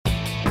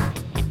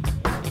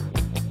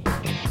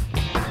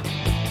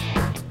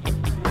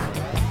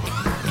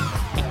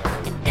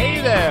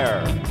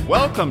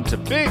Welcome to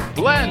Big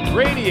Blend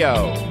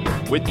Radio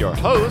with your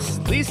hosts,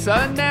 Lisa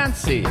and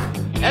Nancy,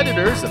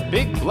 editors of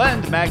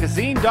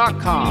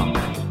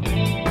BigBlendMagazine.com.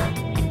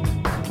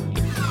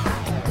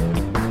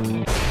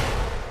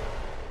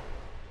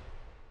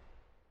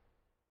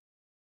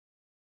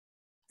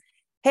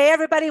 Hey,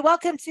 everybody.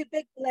 Welcome to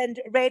Big Blend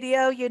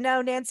Radio. You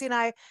know, Nancy and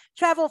I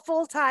travel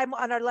full-time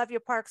on our Love Your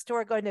Parks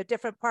tour, going to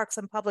different parks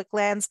and public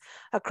lands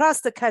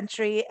across the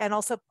country, and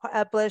also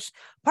publish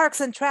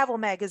Parks and Travel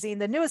magazine.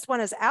 The newest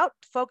one is out,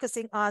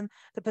 focusing on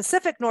the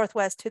Pacific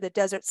Northwest to the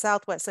Desert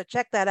Southwest. So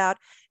check that out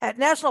at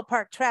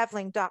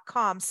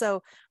nationalparktraveling.com.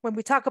 So when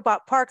we talk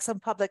about parks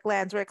and public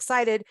lands, we're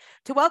excited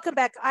to welcome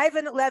back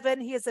Ivan Levin.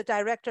 He is the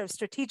Director of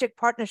Strategic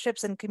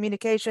Partnerships and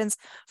Communications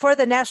for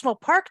the National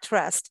Park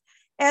Trust.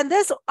 And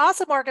this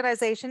awesome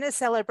organization is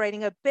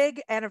celebrating a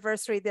big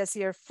anniversary this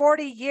year,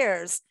 40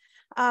 years.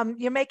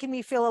 You're making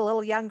me feel a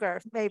little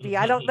younger, maybe.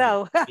 I don't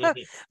know.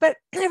 But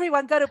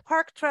everyone, go to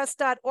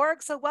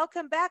parktrust.org. So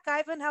welcome back,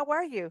 Ivan. How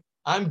are you?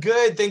 I'm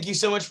good. Thank you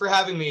so much for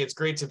having me. It's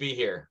great to be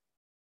here.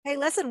 Hey,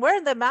 listen, we're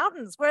in the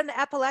mountains. We're in the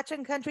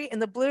Appalachian country in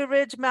the Blue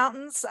Ridge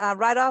Mountains,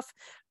 right off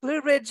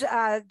Blue Ridge,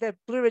 the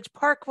Blue Ridge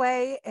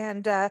Parkway,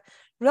 and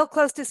real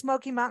close to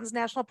Smoky Mountains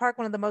National Park,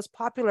 one of the most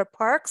popular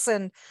parks.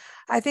 And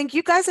I think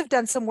you guys have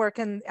done some work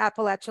in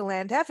Appalachian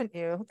land, haven't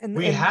you?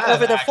 We have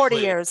over the 40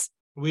 years.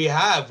 We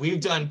have. We've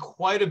done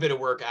quite a bit of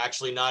work,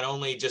 actually, not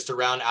only just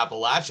around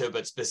Appalachia,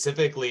 but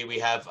specifically we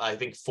have, I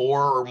think,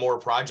 4 or more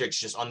projects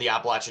just on the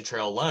Appalachian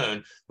Trail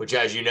alone, which,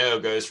 as you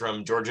know, goes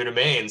from Georgia to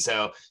Maine.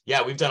 So,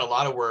 yeah, we've done a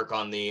lot of work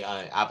on the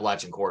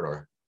Appalachian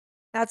corridor.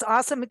 That's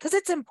awesome, because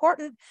it's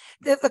important.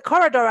 The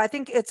corridor, I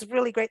think it's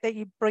really great that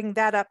you bring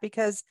that up,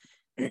 because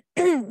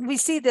we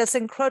see this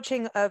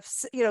encroaching of,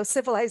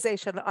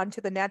 civilization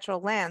onto the natural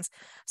lands.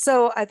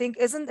 So I think,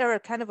 isn't there a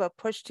kind of a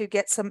push to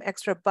get some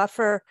extra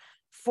buffer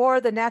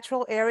for the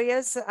natural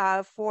areas,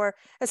 for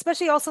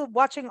especially also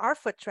watching our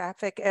foot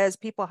traffic as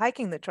people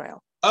hiking the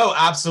trail? Oh,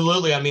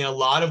 absolutely. I mean, a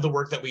lot of the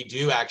work that we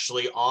do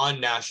actually on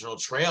national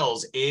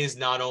trails is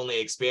not only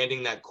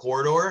expanding that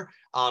corridor,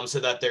 so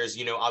that there's,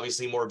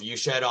 obviously more view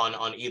shed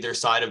on either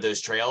side of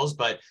those trails.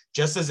 But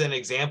just as an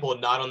example,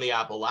 not on the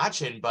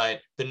Appalachian,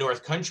 but the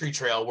North Country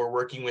Trail, we're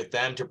working with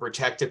them to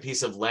protect a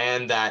piece of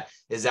land that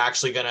is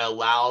actually going to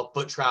allow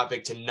foot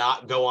traffic to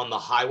not go on the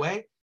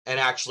highway and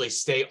actually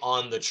stay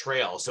on the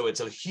trail. So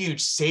it's a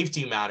huge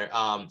safety matter,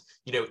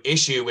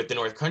 issue with the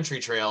North Country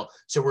Trail.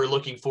 So we're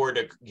looking forward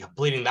to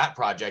completing that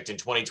project in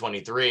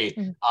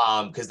 2023,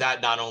 because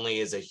that not only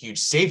is a huge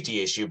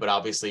safety issue, but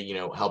obviously,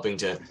 helping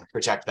to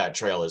protect that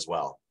trail as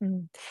well.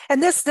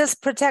 And this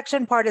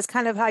protection part is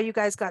kind of how you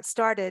guys got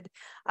started.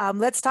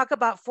 Let's talk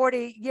about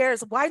 40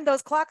 years, wind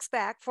those clocks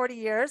back 40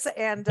 years.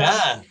 And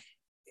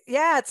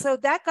yeah, so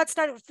that got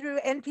started through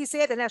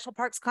NPCA, the National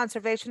Parks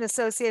Conservation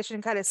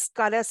Association, kind of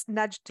got us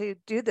nudged to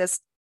do this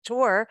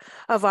tour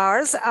of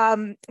ours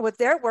with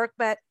their work.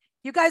 But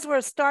you guys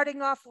were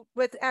starting off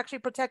with actually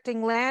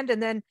protecting land,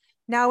 and then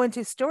now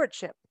into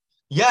stewardship.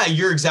 Yeah,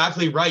 you're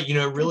exactly right.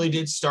 It really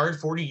did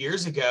start 40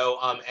 years ago.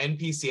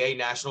 NPCA,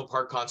 National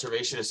Park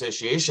Conservation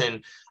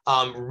Association,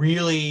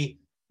 really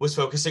was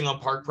focusing on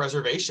park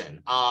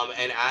preservation.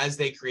 And as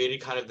they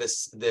created kind of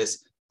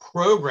this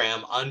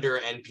program under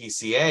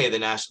NPCA, the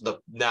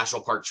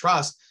National Park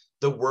Trust,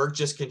 the work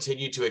just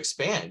continued to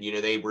expand.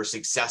 They were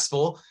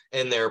successful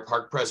in their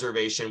park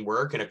preservation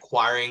work and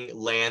acquiring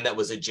land that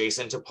was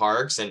adjacent to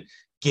parks and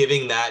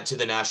giving that to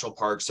the National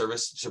Park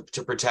Service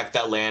to protect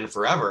that land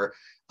forever.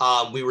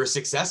 We were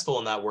successful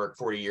in that work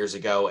 40 years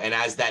ago. And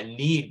as that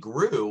need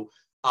grew,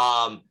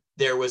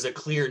 there was a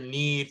clear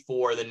need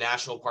for the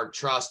National Park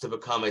Trust to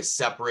become a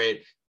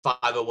separate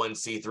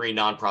 501c3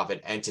 nonprofit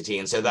entity.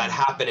 And so that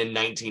happened in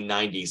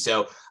 1990.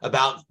 So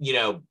about,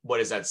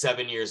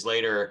 7 years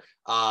later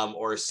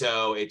or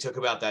so, it took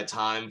about that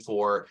time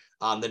for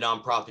the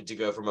nonprofit to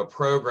go from a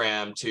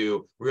program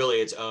to really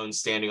its own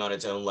standing on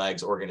its own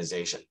legs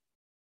organization.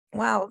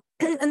 Wow.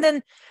 And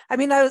then, I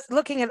was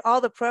looking at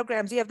all the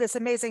programs. You have this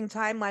amazing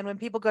timeline. When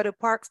people go to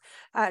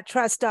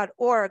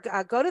parkstrust.org,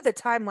 go to the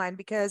timeline,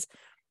 because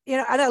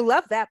and I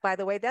love that, by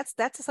the way. That's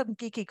some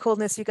geeky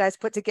coolness you guys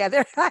put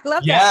together. I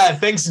love that. Yeah,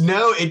 thanks.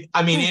 No, it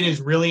is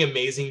really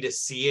amazing to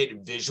see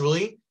it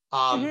visually,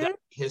 that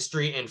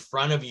history in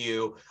front of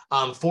you.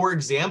 For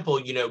example,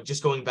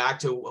 just going back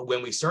to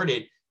when we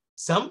started,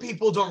 some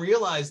people don't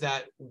realize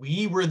that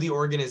we were the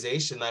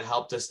organization that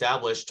helped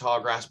establish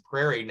Tallgrass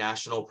Prairie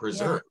National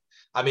Preserve.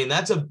 Yeah.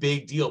 That's a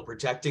big deal,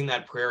 protecting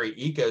that prairie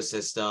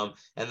ecosystem,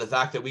 and the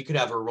fact that we could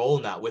have a role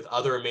in that with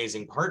other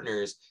amazing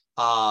partners.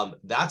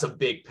 That's a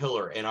big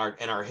pillar in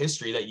our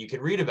history that you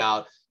can read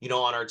about,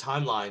 on our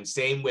timeline.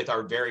 Same with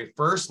our very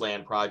first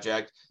land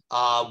project,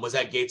 was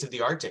at Gates of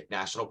the Arctic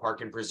National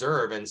Park and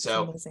Preserve. And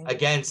so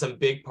again, some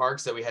big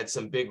parks that we had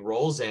some big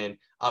roles in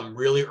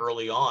really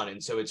early on.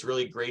 And so it's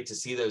really great to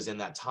see those in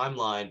that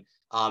timeline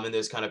and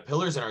those kind of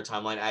pillars in our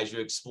timeline as you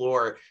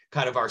explore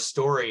kind of our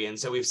story. And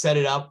so we've set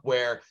it up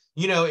where,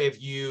 you know, if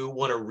you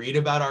want to read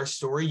about our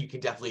story, you can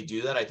definitely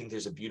do that. I think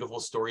there's a beautiful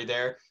story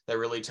there that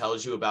really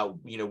tells you about,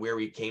 you know, where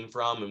we came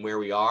from and where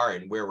we are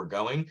and where we're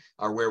going,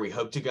 or where we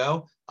hope to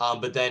go.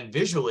 But then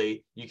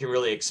visually, you can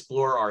really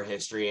explore our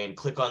history and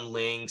click on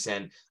links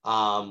and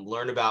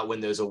learn about when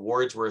those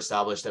awards were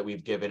established that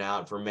we've given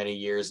out for many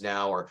years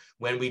now, or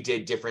when we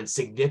did different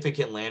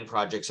significant land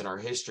projects in our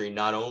history,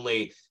 not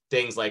only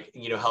things like,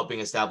 you know,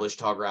 helping establish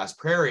Tallgrass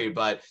Prairie,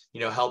 but,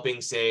 you know,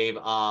 helping save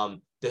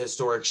the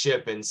historic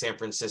ship in San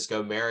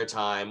Francisco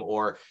Maritime,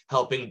 or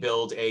helping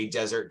build a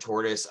desert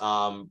tortoise,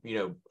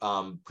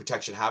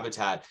 protection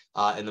habitat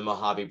in the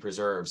Mojave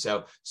Preserve.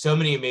 So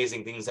many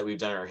amazing things that we've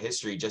done in our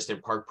history just in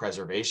park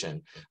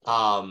preservation.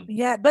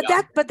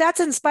 But that's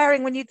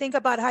inspiring when you think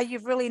about how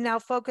you've really now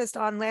focused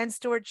on land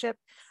stewardship.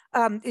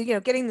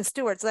 Getting the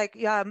stewards, like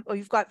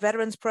you've got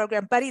veterans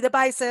program, Buddy the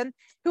Bison,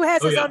 who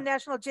has his own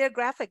National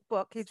Geographic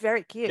book. He's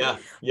very cute.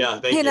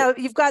 Thank you.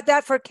 You've got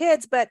that for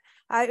kids, but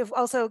I've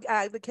also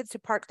the Kids to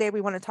Park Day.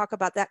 We want to talk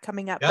about that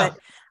coming up. But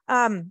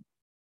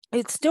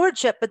it's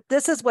stewardship, but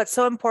this is what's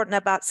so important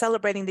about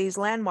celebrating these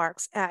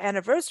landmarks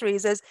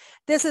anniversaries is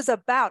this is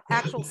about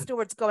actual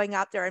stewards going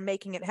out there and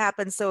making it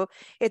happen. So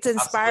it's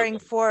inspiring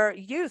for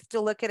youth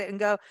to look at it and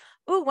go,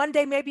 oh, one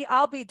day maybe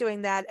I'll be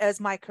doing that as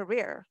my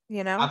career,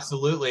 you know?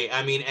 Absolutely.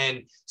 I mean,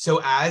 and so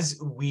as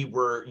we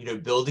were, you know,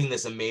 building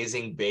this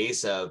amazing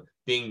base of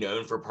being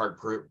known for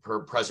park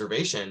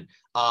preservation,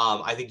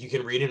 I think you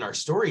can read in our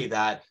story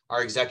that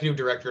our executive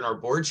director and our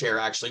board chair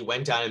actually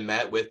went down and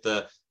met with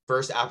the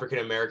first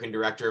African-American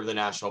director of the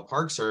National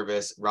Park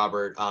Service,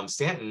 Robert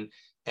Stanton.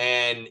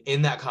 And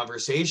in that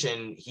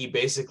conversation, he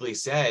basically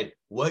said,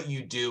 what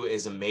you do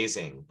is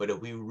amazing, but if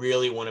we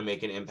really want to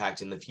make an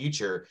impact in the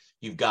future,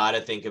 you've got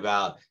to think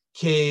about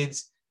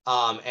kids,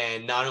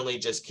 and not only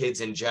just kids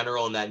in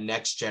general in that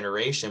next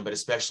generation, but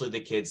especially the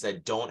kids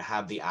that don't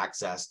have the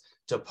access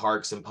to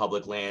parks and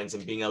public lands,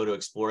 and being able to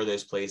explore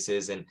those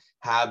places and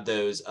have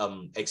those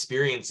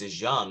experiences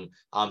young,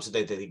 so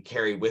that they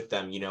carry with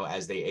them, you know,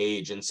 as they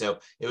age. And so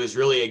it was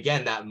really,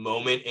 again, that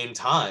moment in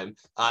time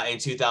in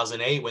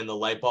 2008 when the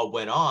light bulb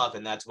went off.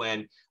 And that's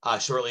when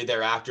shortly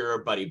thereafter,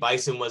 Buddy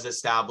Bison was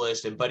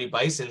established. And Buddy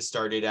Bison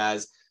started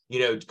as, you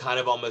know, kind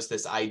of almost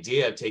this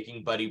idea of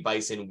taking Buddy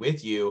Bison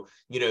with you,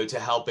 you know, to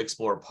help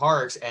explore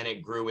parks. And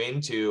it grew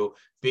into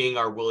being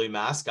our woolly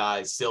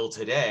mascot still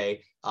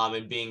today,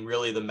 and being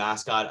really the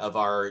mascot of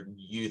our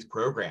youth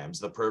programs,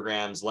 the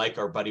programs like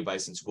our Buddy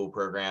Bison School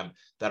program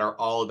that are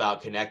all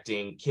about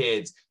connecting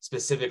kids,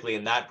 specifically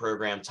in that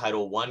program,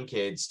 Title I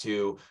kids,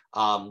 to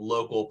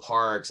local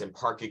parks and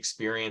park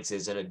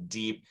experiences in a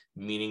deep,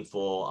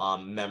 meaningful,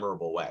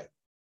 memorable way.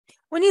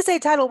 When you say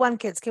Title I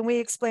kids, can we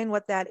explain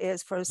what that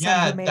is for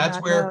some who may that's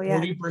not where know?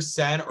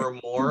 40% or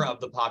more of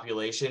the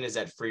population is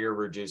at free or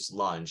reduced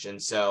lunch.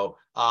 And so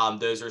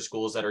those are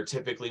schools that are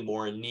typically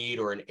more in need,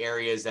 or in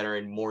areas that are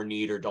in more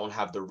need, or don't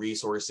have the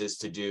resources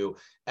to do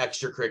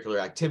extracurricular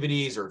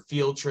activities or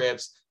field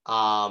trips.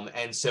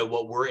 And so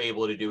what we're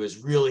able to do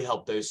is really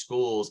help those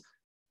schools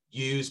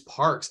use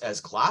parks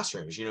as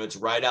classrooms. You know, it's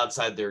right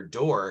outside their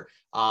door.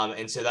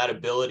 And so that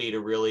ability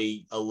to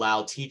really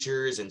allow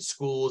teachers and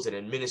schools and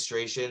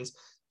administrations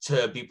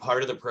to be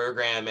part of the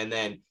program, and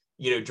then,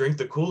 you know, drink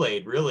the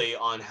Kool-Aid really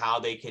on how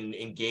they can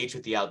engage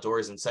with the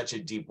outdoors in such a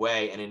deep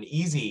way and an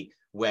easy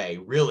way,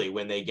 really,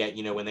 when they get,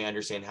 you know, when they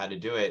understand how to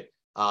do it,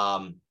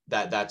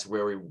 that's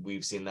where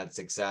we've seen that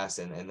success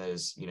and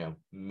those, you know,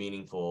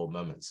 meaningful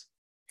moments.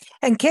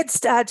 And Kids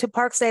to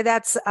Parks Day,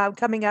 that's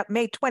coming up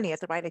May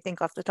 20th, right? I think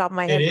off the top of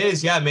my head. It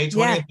is, May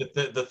 20th,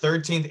 the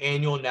 13th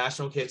annual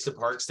National Kids to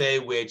Parks Day,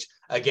 which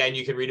again,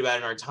 you can read about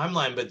in our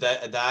timeline, but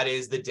that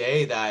is the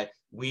day that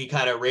we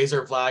kind of raise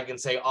our flag and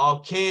say,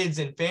 all kids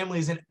and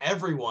families and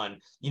everyone,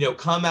 you know,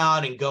 come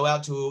out and go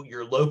out to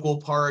your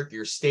local park,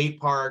 your state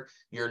park,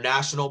 your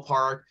national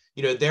park.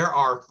 You know, there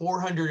are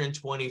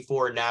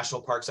 424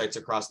 national park sites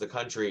across the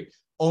country.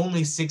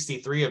 Only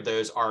 63 of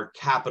those are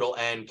capital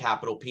N,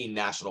 capital P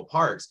national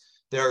parks.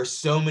 There are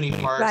so many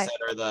parks that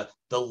are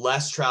the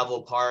less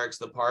traveled parks,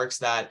 the parks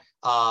that,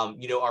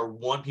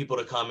 want people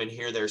to come and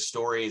hear their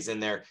stories,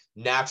 and their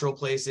natural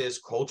places,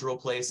 cultural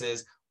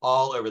places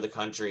all over the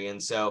country.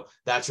 And so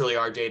that's really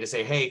our day to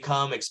say, hey,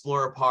 come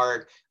explore a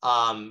park,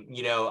 and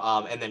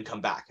then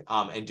come back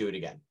and do it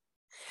again.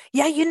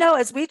 Yeah, you know,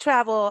 as we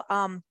travel,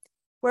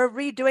 we're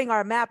redoing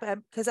our map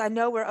because I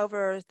know we're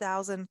over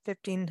 1,000,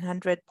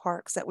 1,500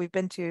 parks that we've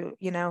been to.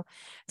 You know,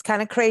 it's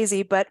kind of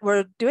crazy, but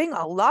we're doing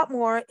a lot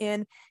more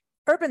in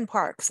urban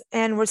parks,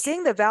 and we're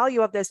seeing the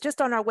value of this.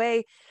 Just on our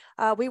way,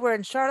 we were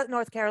in Charlotte,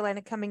 North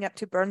Carolina, coming up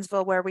to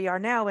Burnsville, where we are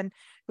now, and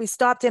we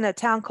stopped in a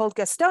town called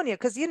Gastonia,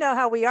 because you know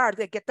how we are.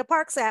 They get the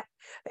parks app.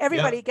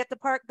 Everybody get the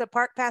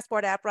park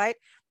passport app, right?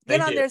 Get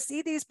on there,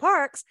 see these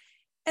parks,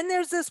 and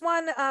there's this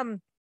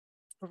one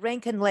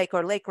Rankin Lake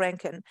or Lake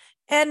Rankin.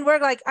 And we're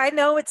like, I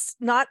know it's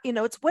not,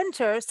 it's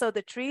winter, so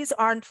the trees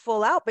aren't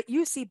full out, but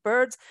you see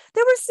birds.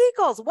 There were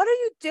seagulls. What are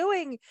you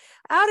doing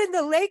out in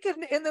the lake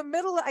in the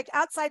middle, like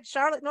outside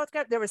Charlotte, North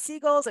Carolina? There were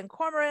seagulls and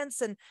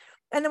cormorants, and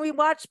then we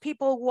watched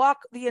people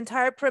walk the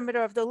entire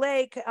perimeter of the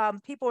lake.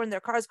 People were in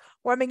their cars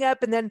warming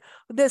up, and then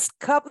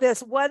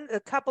a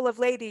couple of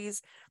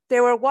ladies, they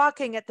were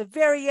walking at the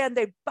very end.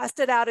 They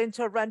busted out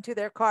into a run to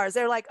their cars.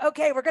 They're like,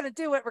 okay, we're going to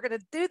do it. We're going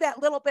to do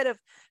that little bit of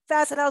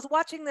fast. And I was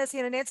watching this,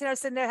 Nancy and I were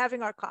sitting there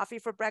having our coffee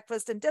for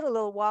breakfast and did a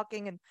little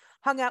walking and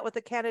hung out with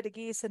the Canada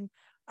geese. And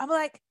I'm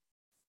like,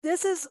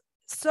 this is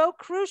so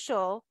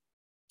crucial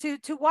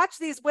to watch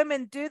these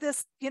women do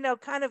this,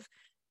 kind of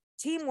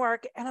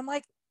teamwork. And I'm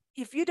like,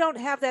 if you don't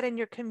have that in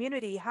your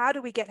community, how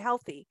do we get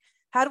healthy?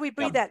 How do we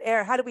breathe that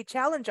air? How do we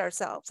challenge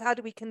ourselves? How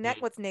do we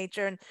connect with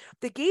nature? And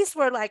the geese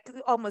were like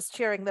almost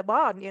cheering them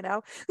on,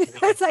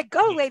 It's like,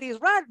 go ladies,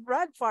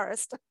 run,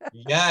 Forrest.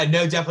 Yeah,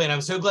 no, definitely. And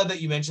I'm so glad that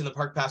you mentioned the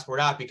Park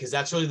Passport app, because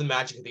that's really the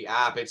magic of the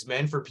app. It's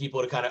meant for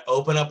people to kind of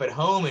open up at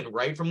home, and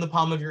right from the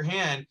palm of your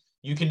hand,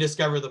 you can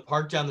discover the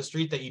park down the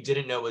street that you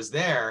didn't know was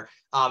there.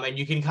 And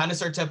you can kind of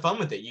start to have fun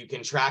with it. You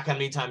can track how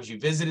many times you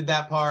visited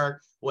that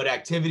park, what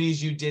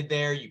activities you did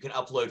there. You can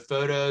upload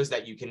photos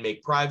that you can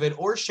make private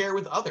or share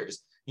with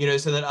others,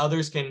 so that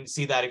others can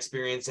see that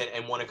experience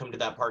and want to come to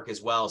that park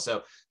as well.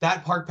 So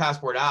that Park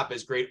Passport app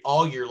is great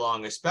all year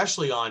long,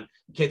 especially on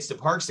Kids to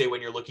Parks Day when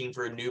you're looking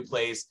for a new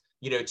place,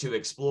 to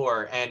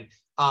explore. And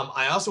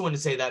I also want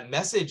to say that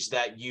message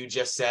that you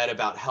just said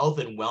about health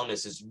and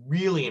wellness is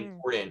really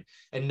important.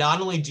 And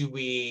not only do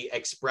we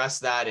express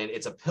that, and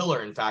it's a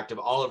pillar, in fact, of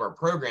all of our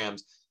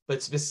programs,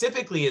 but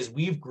specifically as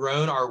we've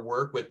grown our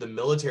work with the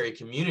military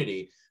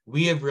community,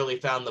 we have really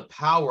found the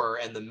power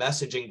and the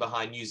messaging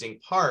behind using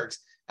parks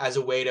as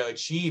a way to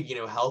achieve,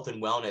 health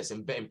and wellness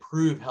and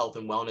improve health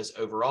and wellness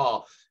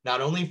overall,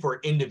 not only for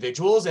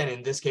individuals and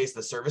in this case,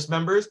 the service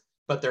members,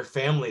 but their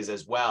families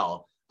as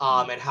well.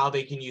 And how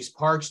they can use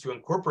parks to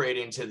incorporate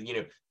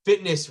into,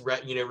 fitness,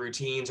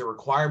 routines or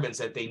requirements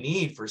that they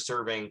need for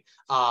serving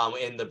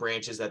in the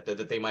branches that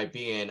they might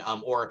be in,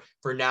 or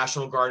for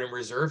National Guard and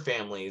Reserve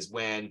families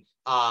when,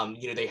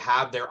 they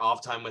have their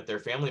off time with their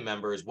family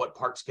members, what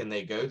parks can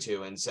they go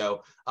to? And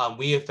so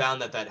we have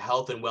found that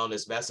health and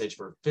wellness message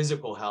for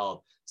physical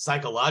health,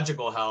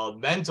 psychological health,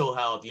 mental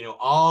health,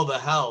 all the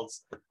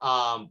healths,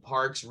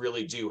 parks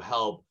really do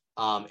help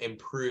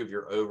improve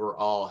your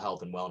overall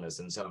health and wellness.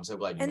 And so I'm so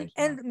glad you mentioned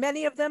that. And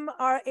many of them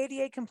are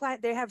ADA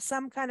compliant. They have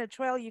some kind of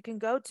trail you can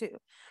go to.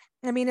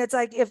 I mean, it's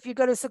like if you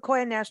go to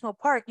Sequoia National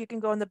Park, you can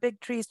go on the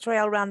Big Trees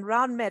Trail around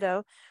Round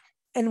Meadow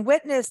and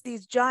witness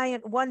these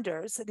giant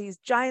wonders, these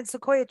giant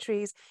sequoia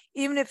trees,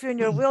 even if you're in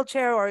your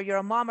wheelchair or you're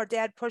a mom or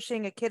dad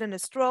pushing a kid in a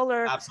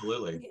stroller.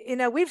 Absolutely.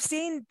 We've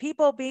seen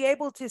people be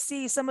able to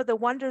see some of the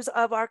wonders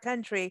of our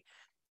country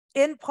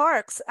in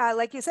parks,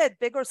 like you said,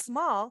 big or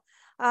small,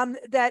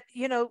 that,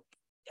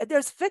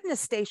 there's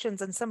fitness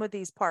stations in some of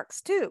these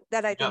parks too,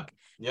 that I think,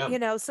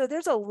 so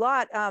there's a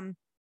lot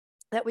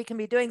that we can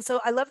be doing.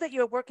 So I love that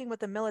you're working with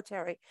the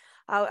military.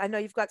 I know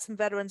you've got some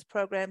veterans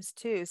programs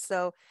too.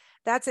 So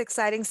that's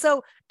exciting.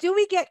 So do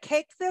we get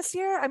cake this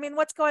year? I mean,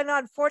 what's going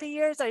on? 40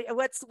 years?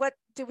 What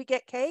do we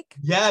get cake?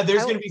 Yeah, I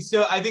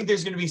think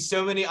there's going to be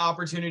so many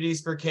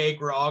opportunities for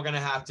cake. We're all going to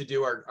have to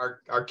do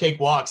our cake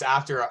walks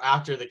after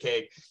the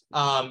cake.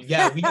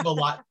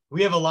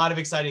 We have a lot of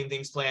exciting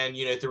things planned,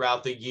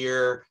 throughout the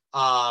year.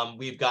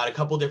 We've got a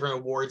couple different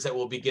awards that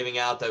we'll be giving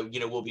out that,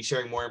 we'll be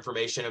sharing more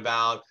information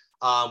about.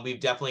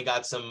 We've definitely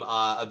got some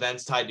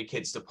events tied to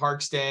Kids to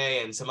Parks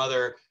Day and some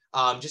other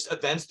just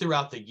events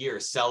throughout the year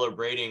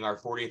celebrating our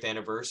 40th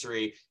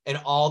anniversary and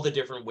all the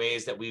different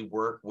ways that we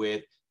work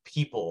with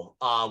people,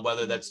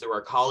 whether that's through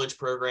our college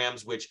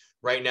programs, which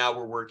right now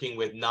we're working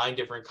with 9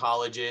 different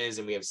colleges,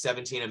 and we have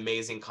 17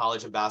 amazing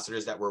college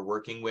ambassadors that we're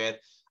working with.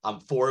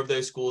 4 of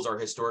those schools are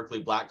historically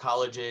Black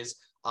colleges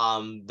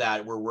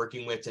that we're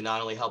working with to not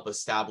only help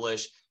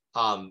establish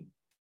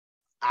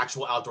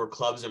actual outdoor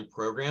clubs and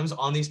programs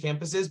on these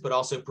campuses, but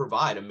also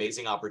provide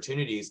amazing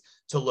opportunities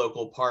to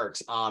local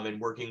parks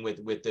and working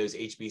with those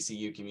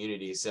HBCU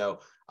communities. So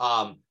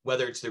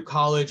whether it's through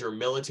college or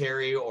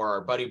military or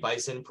our Buddy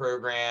Bison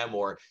program,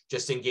 or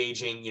just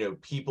engaging,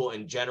 people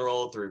in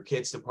general through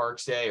Kids to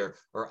Parks Day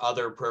or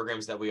other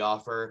programs that we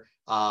offer,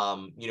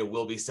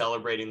 we'll be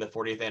celebrating the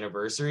 40th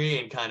anniversary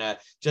and kind of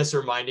just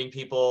reminding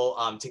people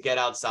to get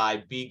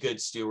outside, be good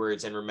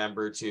stewards, and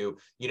remember to,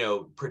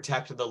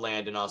 protect the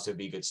land and also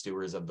be good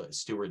stewards of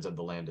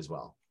the land as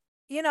well.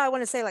 I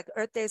want to say, like,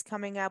 Earth Day is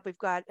coming up. We've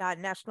got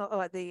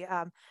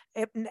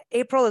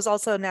April is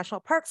also National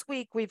Parks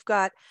Week. We've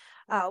got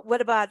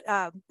what about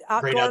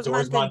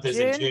Outdoors Month is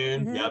in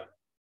June? Mm-hmm. Yep.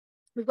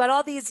 We've got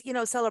all these,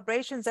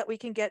 celebrations that we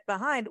can get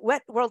behind.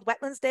 World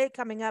Wetlands Day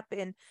coming up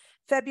in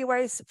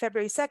February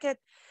 2nd.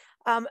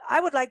 I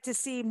would like to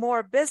see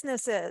more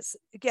businesses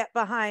get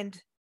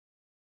behind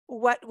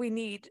what we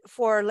need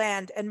for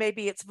land, and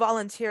maybe it's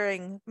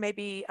volunteering,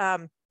 maybe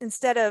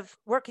instead of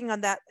working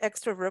on that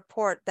extra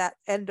report that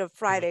end of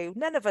Friday,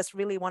 none of us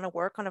really want to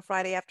work on a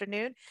Friday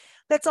afternoon.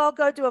 Let's all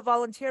go do a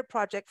volunteer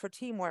project for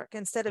teamwork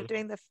instead of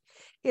doing the,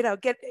 we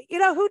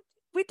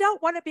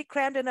don't want to be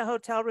crammed in a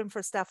hotel room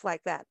for stuff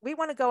like that. We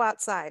want to go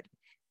outside,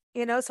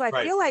 so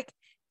I feel like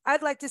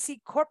I'd like to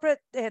see corporate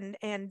and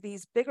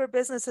these bigger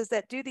businesses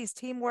that do these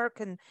teamwork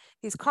and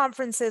these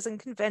conferences and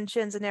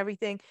conventions and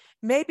everything,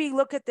 maybe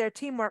look at their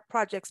teamwork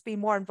projects, be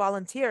more and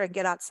volunteer and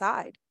get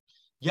outside.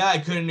 Yeah, I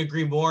couldn't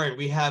agree more. And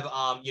we have,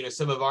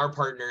 some of our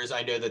partners,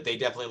 I know that they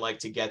definitely like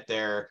to get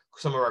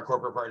some of our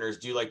corporate partners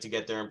do like to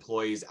get their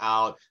employees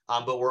out,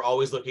 but we're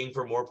always looking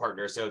for more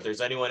partners. So if there's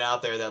anyone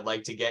out there that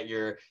like to get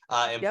your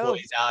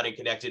employees out and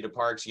connected to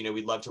parks,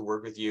 we'd love to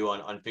work with you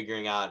on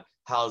figuring out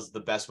how's the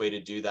best way to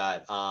do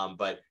that.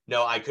 But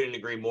no, I couldn't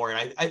agree more.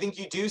 And I think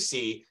you do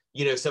see,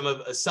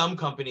 some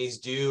companies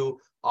do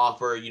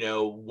offer,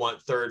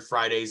 1/3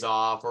 Fridays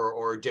off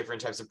or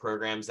different types of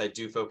programs that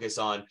do focus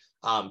on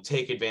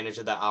take advantage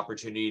of that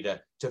opportunity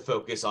to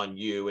focus on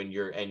you and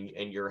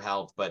your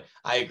health. But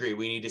I agree,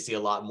 we need to see a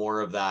lot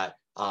more of that.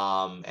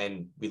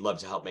 And we'd love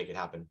to help make it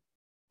happen.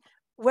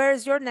 Where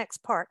is your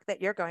next park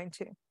that you're going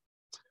to?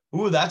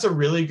 Ooh, that's a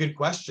really good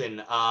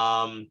question.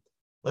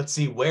 Let's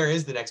see, where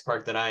is the next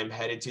park that I'm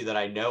headed to that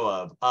I know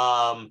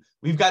of?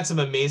 We've got some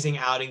amazing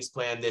outings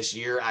planned this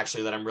year,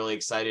 actually, that I'm really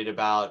excited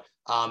about.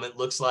 It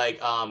looks like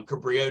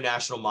Cabrillo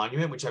National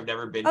Monument, which I've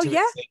never been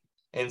to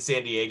in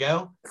San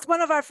Diego. It's one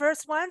of our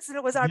first ones, and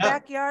it was our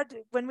backyard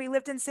when we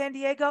lived in San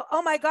Diego.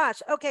 Oh my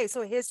gosh. Okay,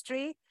 so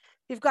history.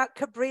 You've got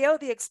Cabrillo,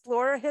 the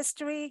explorer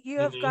history. You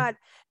have got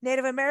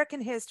Native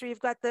American history. You've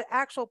got the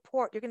actual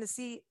port. You're going to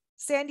see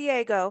San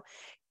Diego.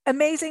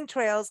 Amazing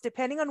trails,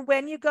 depending on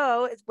when you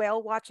go. It's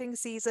whale watching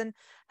season,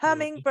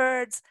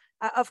 hummingbirds,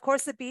 of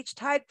course, the beach,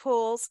 tide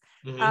pools,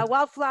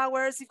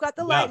 wildflowers. You've got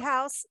the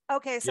lighthouse.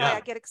 Okay, sorry,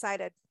 I get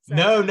excited.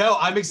 Sorry. No,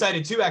 I'm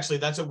excited too, actually.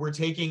 That's what we're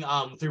taking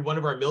through one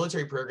of our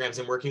military programs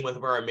and working with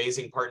our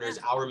amazing partners,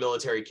 our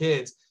military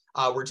kids.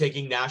 We're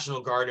taking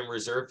National Guard and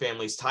Reserve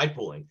families tide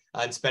pooling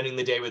and spending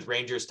the day with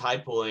Rangers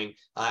tide pooling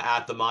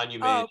at the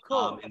monument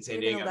in San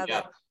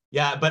Diego.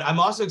 Yeah, but I'm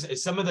also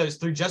some of those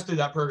through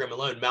that program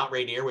alone. Mount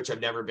Rainier, which I've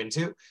never been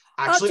to.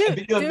 Actually, I've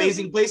been to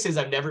amazing places.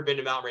 I've never been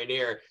to Mount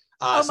Rainier.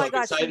 So I'm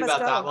excited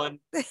about that one.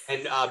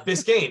 And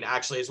Biscayne,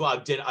 actually, as well.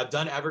 I've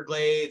done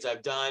Everglades.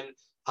 I've done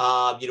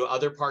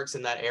other parks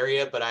in that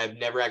area, but I've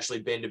never actually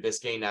been to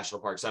Biscayne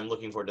National Park. So I'm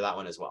looking forward to that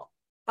one as well.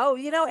 Oh,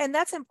 and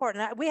that's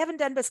important. We haven't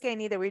done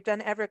Biscayne either. We've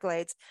done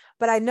Everglades,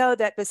 but I know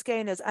that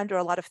Biscayne is under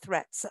a lot of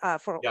threats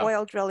for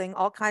oil drilling,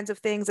 all kinds of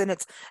things. And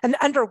it's an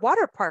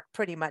underwater park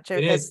pretty much.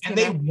 It is. And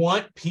they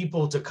want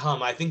people to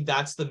come. I think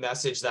that's the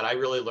message that I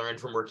really learned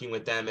from working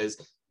with them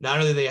is not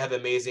only do they have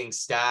amazing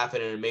staff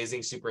and an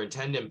amazing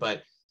superintendent,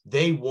 but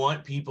they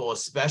want people,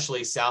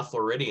 especially South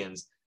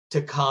Floridians,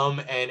 to come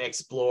and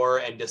explore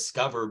and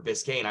discover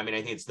Biscayne. I mean,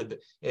 I think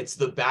it's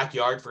the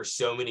backyard for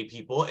so many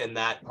people in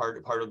that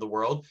part of the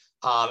world,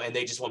 and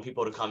they just want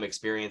people to come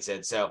experience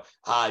it. So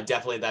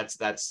definitely, that's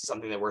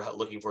something that we're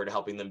looking forward to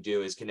helping them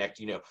do is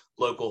connect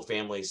local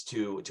families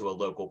to a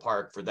local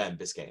park for them,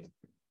 Biscayne.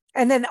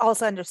 And then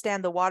also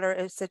understand the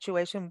water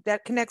situation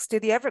that connects to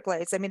the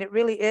Everglades. I mean, it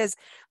really is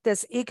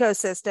this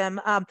ecosystem.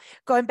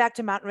 Going back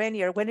to Mount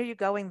Rainier, when are you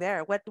going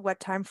there? What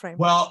time frame?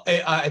 Well,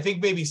 I think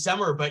maybe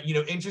summer, but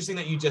interesting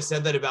that you just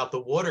said that about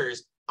the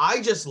waters.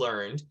 I just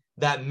learned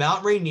that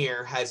Mount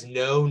Rainier has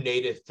no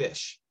native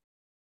fish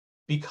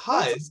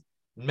because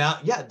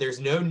there's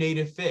no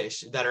native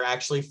fish that are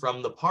actually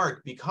from the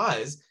park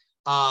because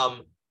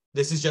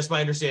this is just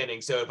my understanding.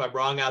 So if I'm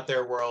wrong out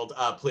there, world,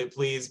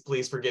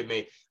 please forgive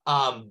me.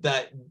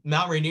 That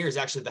Mount Rainier is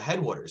actually the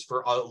headwaters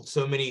for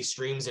so many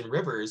streams and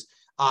rivers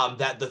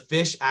that the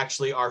fish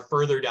actually are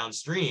further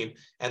downstream,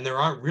 and there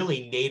aren't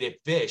really native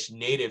fish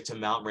native to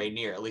Mount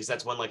Rainier. At least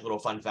that's one little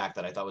fun fact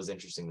that I thought was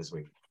interesting this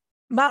week.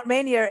 Mount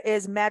Rainier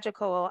is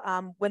magical.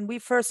 When we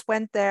first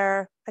went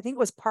there, I think it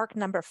was park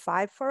number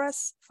 5 for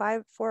us,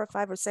 4 or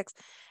 5 or 6,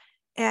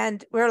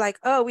 and we were like,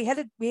 oh, we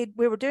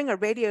were doing a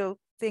radio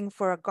thing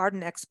for a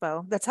garden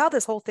expo. That's how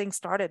this whole thing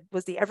started,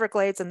 was the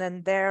Everglades and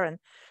then there. And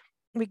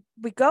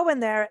we go in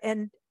there,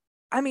 and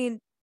I mean,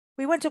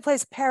 we went to a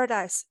place,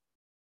 Paradise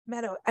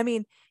Meadow. I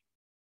mean,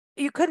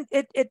 you couldn't,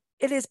 it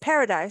is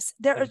paradise.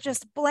 There are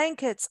just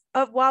blankets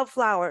of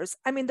wildflowers.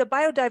 I mean, the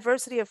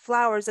biodiversity of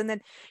flowers, and then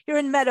you're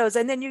in meadows,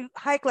 and then you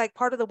hike like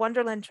part of the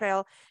Wonderland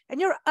Trail,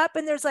 and you're up,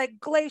 and there's like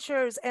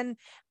glaciers and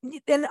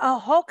a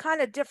whole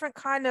kind of different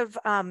kind of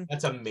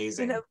that's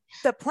amazing.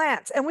 The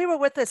plants. And we were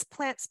with this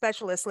plant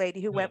specialist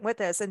lady who went with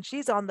us, and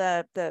she's on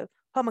the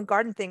home and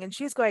garden thing, and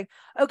she's going,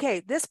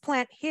 okay, this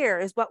plant here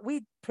is what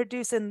we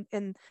produce in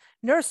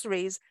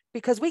nurseries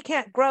because we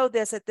can't grow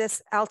this at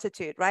this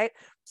altitude, right?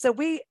 So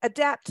we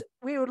adapt.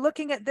 We were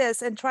looking at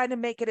this and trying to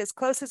make it as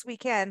close as we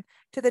can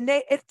to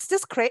the it's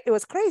just it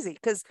was crazy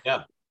because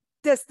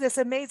this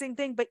amazing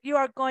thing, but you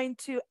are going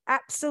to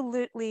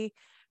absolutely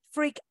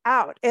freak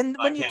out. And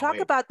when you talk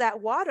about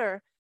that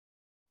water,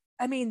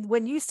 I mean,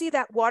 when you see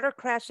that water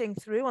crashing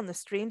through on the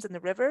streams and the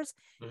rivers,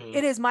 Mhm.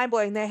 it is mind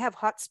blowing. They have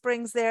hot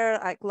springs there,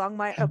 like along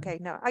my. Okay,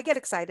 no, I get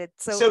excited.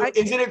 So I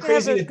isn't it have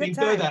crazy a to good think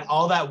though time. that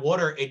all that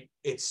water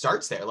it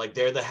starts there, like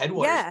they're the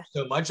headwaters. Yeah.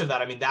 So much of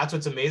that. I mean, that's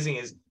what's amazing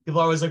is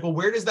people are always like, well,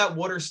 where does that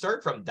water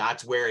start from?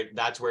 That's where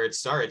it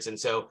starts. And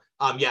so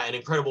yeah, an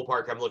incredible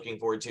park I'm looking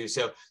forward to.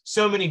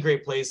 So many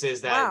great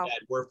places that, Wow. that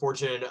we're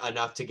fortunate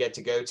enough to get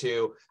to go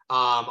to.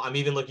 I'm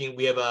even looking,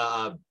 we have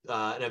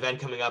an event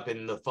coming up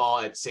in the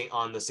fall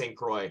on the St.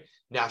 Croix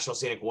National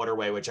Scenic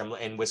Waterway, which I'm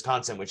in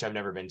Wisconsin, which I've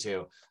never been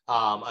to,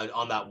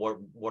 on that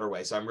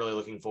waterway. So I'm really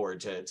looking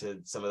forward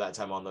to some of that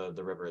time on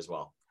the river as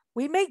well.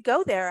 We may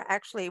go there,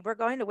 actually. We're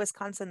going to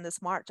Wisconsin this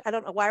March. I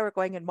don't know why we're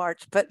going in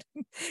March, but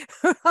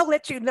I'll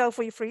let you know if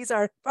we freeze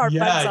our buns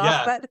off,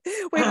 Yeah. but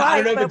we I don't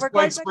might, know if but it's we're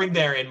quite going. spring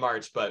there in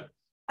March, but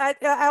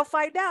I'll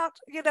find out,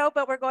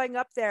 but we're going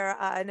up there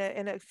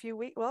in a few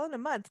weeks. Well, in a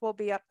month, we'll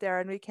be up there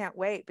and we can't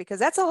wait because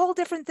that's a whole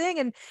different thing.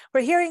 And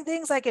we're hearing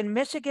things like in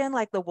Michigan,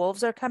 like the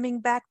wolves are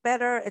coming back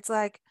better. It's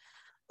like,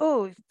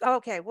 oh,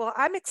 okay. Well,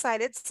 I'm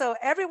excited. So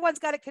everyone's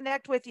got to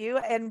connect with you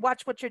and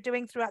watch what you're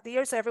doing throughout the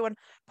year. So everyone,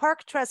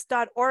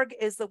 parktrust.org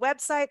is the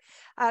website.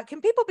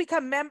 Can people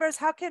become members?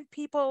 How can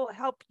people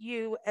help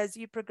you as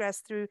you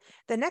progress through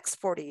the next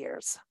 40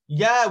 years?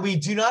 yeah, we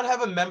do not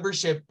have a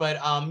membership, but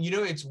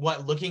it's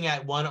looking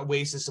at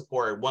ways to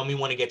support. One, we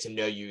want to get to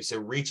know you, so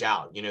reach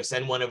out.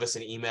 Send one of us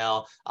an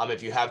email.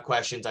 If you have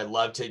questions, I'd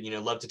love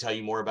to tell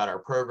you more about our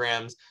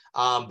programs.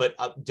 But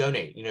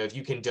donate. If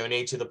you can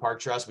donate to the Park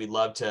Trust, we'd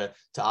love to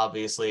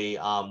obviously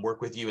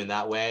work with you in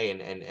that way,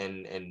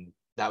 and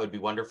that would be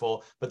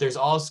wonderful. But there's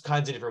all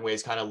kinds of different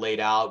ways kind of laid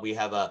out. We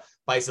have a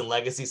Bison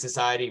Legacy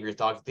Society. If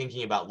you're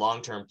thinking about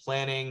long-term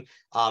planning,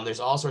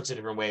 there's all sorts of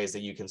different ways that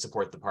you can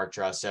support the Park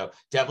Trust. So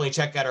definitely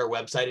check out our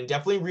website and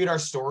definitely read our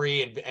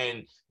story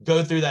and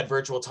go through that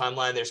virtual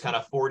timeline. There's kind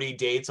of 40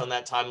 dates on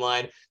that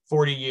timeline,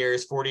 40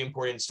 years, 40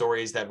 important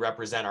stories that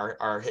represent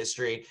our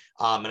history.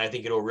 And I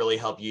think it'll really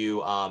help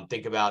you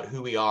think about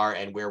who we are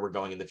and where we're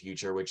going in the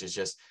future, which is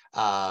just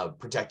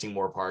protecting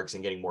more parks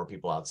and getting more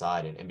people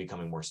outside and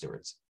becoming more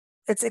stewards.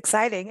 It's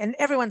exciting, and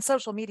everyone's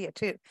social media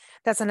too.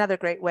 That's another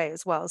great way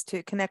as well, is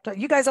to connect.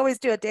 You guys always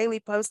do a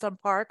daily post on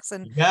parks,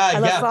 and I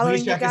love following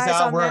you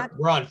guys on that.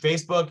 We're on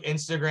Facebook,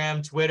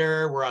 Instagram,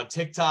 Twitter. We're on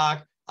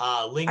TikTok,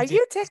 LinkedIn. Are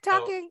you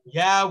TikToking? So,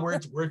 yeah, we're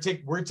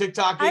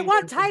TikToking. I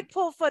want tide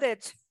pool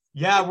footage.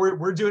 Yeah,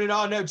 we're doing it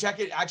all. No, check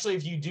it. Actually,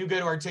 if you do go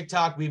to our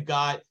TikTok, we've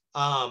got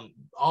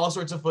all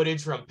sorts of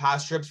footage from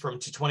past trips from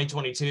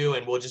 2022,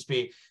 and we'll just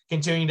be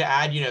continuing to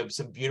add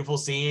some beautiful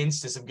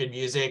scenes to some good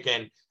music,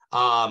 and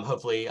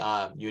hopefully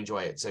you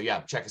enjoy it. So yeah,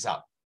 check us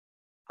out.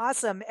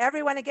 Awesome.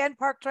 Everyone, again,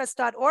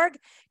 parktrust.org.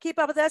 Keep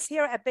up with us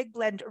here at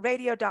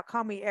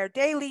bigblendradio.com. We air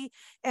daily.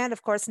 And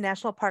of course,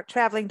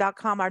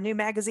 nationalparktraveling.com. Our new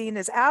magazine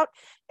is out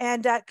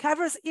and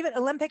covers even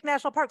Olympic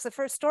National Parks, the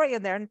first story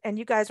in there. And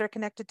you guys are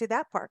connected to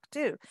that park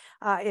too,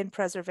 in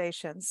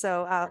preservation.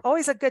 So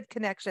always a good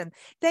connection.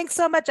 Thanks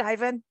so much,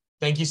 Ivan.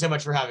 Thank you so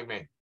much for having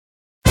me.